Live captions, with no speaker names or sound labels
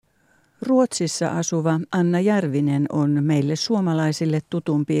Ruotsissa asuva Anna Järvinen on meille suomalaisille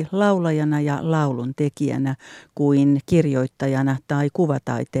tutumpi laulajana ja laulun tekijänä kuin kirjoittajana tai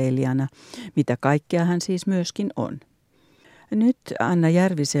kuvataiteilijana, mitä kaikkea hän siis myöskin on. Nyt Anna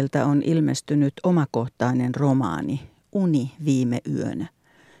Järviseltä on ilmestynyt omakohtainen romaani Uni viime yönä,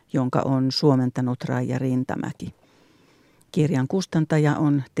 jonka on suomentanut Raija Rintamäki. Kirjan kustantaja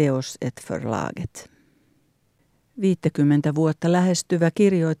on Teos Förlaget. 50 vuotta lähestyvä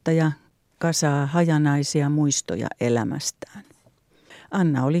kirjoittaja kasaa hajanaisia muistoja elämästään.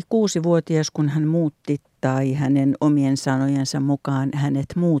 Anna oli 6-vuotias, kun hän muutti, tai hänen omien sanojensa mukaan hänet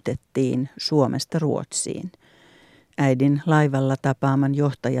muutettiin Suomesta Ruotsiin. Äidin laivalla tapaaman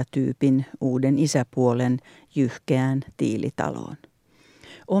johtajatyypin uuden isäpuolen jyhkeään tiilitaloon.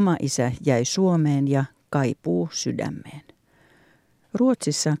 Oma isä jäi Suomeen ja kaipuu sydämeen.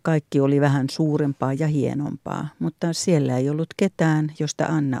 Ruotsissa kaikki oli vähän suurempaa ja hienompaa, mutta siellä ei ollut ketään, josta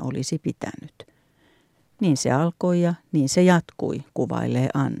Anna olisi pitänyt. Niin se alkoi ja niin se jatkui, kuvailee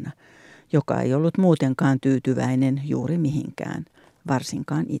Anna, joka ei ollut muutenkaan tyytyväinen juuri mihinkään,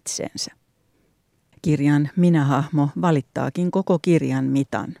 varsinkaan itseensä. Kirjan minähahmo valittaakin koko kirjan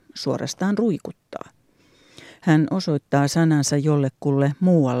mitan, suorastaan ruikuttaa. Hän osoittaa sanansa jollekulle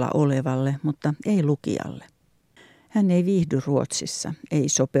muualla olevalle, mutta ei lukijalle. Hän ei viihdy Ruotsissa, ei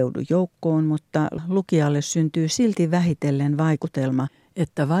sopeudu joukkoon, mutta lukijalle syntyy silti vähitellen vaikutelma,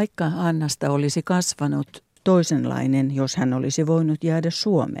 että vaikka Annasta olisi kasvanut toisenlainen, jos hän olisi voinut jäädä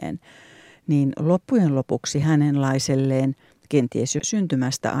Suomeen, niin loppujen lopuksi hänenlaiselleen, kenties jo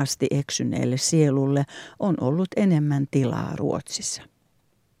syntymästä asti eksyneelle sielulle, on ollut enemmän tilaa Ruotsissa.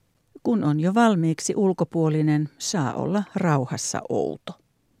 Kun on jo valmiiksi ulkopuolinen, saa olla rauhassa outo.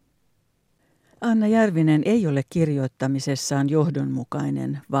 Anna Järvinen ei ole kirjoittamisessaan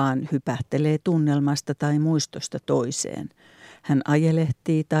johdonmukainen, vaan hypähtelee tunnelmasta tai muistosta toiseen. Hän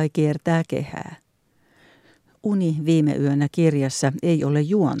ajelehtii tai kiertää kehää. Uni viime yönä -kirjassa ei ole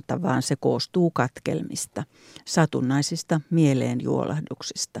juonta, vaan se koostuu katkelmista, satunnaisista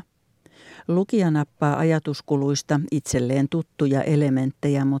mieleenjuolahduksista. Lukija nappaa ajatuskuluista itselleen tuttuja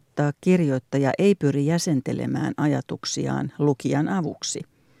elementtejä, mutta kirjoittaja ei pyri jäsentelemään ajatuksiaan lukijan avuksi.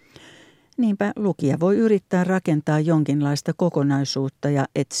 Niinpä lukija voi yrittää rakentaa jonkinlaista kokonaisuutta ja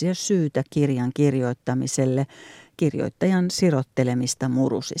etsiä syytä kirjan kirjoittamiselle kirjoittajan sirottelemista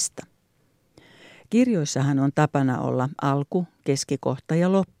murusista. Kirjoissahan on tapana olla alku, keskikohta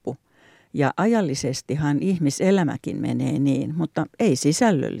ja loppu, ja ajallisestihan ihmiselämäkin menee niin, mutta ei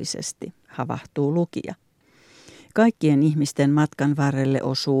sisällöllisesti, havahtuu lukija. Kaikkien ihmisten matkan varrelle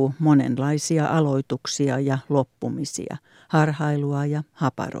osuu monenlaisia aloituksia ja loppumisia, harhailua ja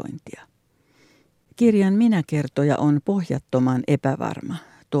haparointia. Kirjan minäkertoja on pohjattoman epävarma,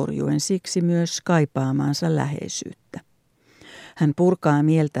 torjuen siksi myös kaipaamaansa läheisyyttä. Hän purkaa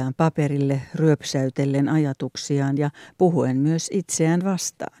mieltään paperille ryöpsäytellen ajatuksiaan ja puhuen myös itseään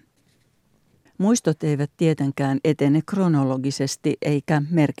vastaan. Muistot eivät tietenkään etene kronologisesti eikä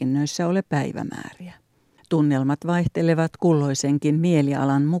merkinnöissä ole päivämääriä. Tunnelmat vaihtelevat kulloisenkin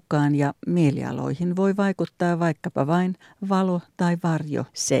mielialan mukaan ja mielialoihin voi vaikuttaa vaikkapa vain valo tai varjo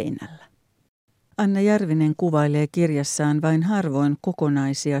seinällä. Anna Järvinen kuvailee kirjassaan vain harvoin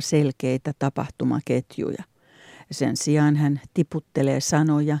kokonaisia selkeitä tapahtumaketjuja. Sen sijaan hän tiputtelee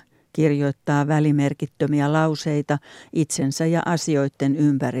sanoja, kirjoittaa välimerkittömiä lauseita itsensä ja asioiden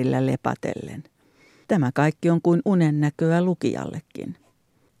ympärillä lepatellen. Tämä kaikki on kuin unennäköä lukijallekin.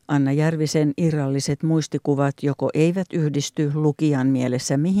 Anna Järvisen irralliset muistikuvat joko eivät yhdisty lukijan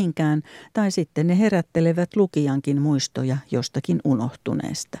mielessä mihinkään, tai sitten ne herättelevät lukijankin muistoja jostakin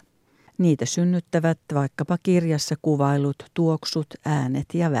unohtuneesta. Niitä synnyttävät vaikkapa kirjassa kuvailut tuoksut, äänet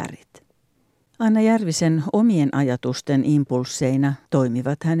ja värit. Anna Järvisen omien ajatusten impulseina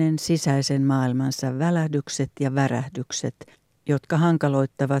toimivat hänen sisäisen maailmansa välähdykset ja värähdykset, jotka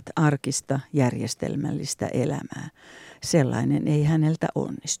hankaloittavat arkista järjestelmällistä elämää. Sellainen ei häneltä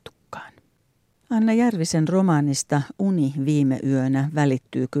onnistukaan. Anna Järvisen romaanista Uni viime yönä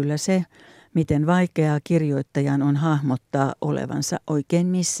välittyy kyllä se, miten vaikeaa kirjoittajan on hahmottaa olevansa oikein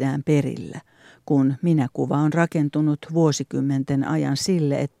missään perillä, kun minäkuva on rakentunut vuosikymmenten ajan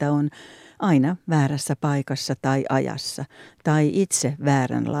sille, että on aina väärässä paikassa tai ajassa, tai itse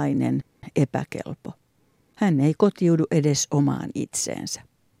vääränlainen, epäkelpo. Hän ei kotiudu edes omaan itseensä.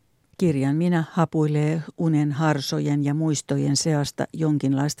 Kirjan minä hapuilee unen harsojen ja muistojen seasta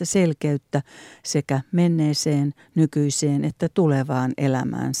jonkinlaista selkeyttä sekä menneeseen, nykyiseen että tulevaan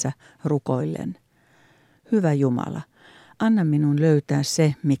elämäänsä rukoillen. Hyvä Jumala, anna minun löytää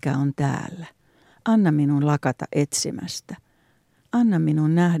se, mikä on täällä. Anna minun lakata etsimästä. Anna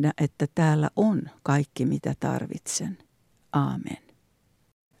minun nähdä, että täällä on kaikki, mitä tarvitsen. Aamen.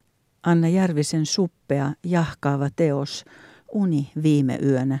 Anna Järvisen suppea, jahkaava teos Uni viime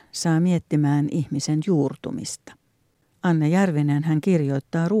yönä saa miettimään ihmisen juurtumista. Anna Järvinen hän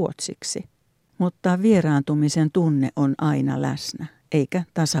kirjoittaa ruotsiksi, mutta vieraantumisen tunne on aina läsnä, eikä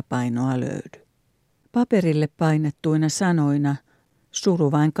tasapainoa löydy. Paperille painettuina sanoina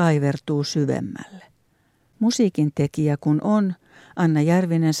suru vain kaivertuu syvemmälle. Musiikin tekijä kun on, Anna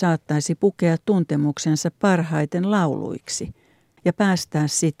Järvinen saattaisi pukea tuntemuksensa parhaiten lauluiksi ja päästää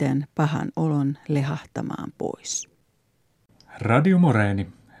siten pahan olon lehahtamaan pois. Radio Moreeni,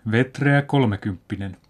 vetreä 30.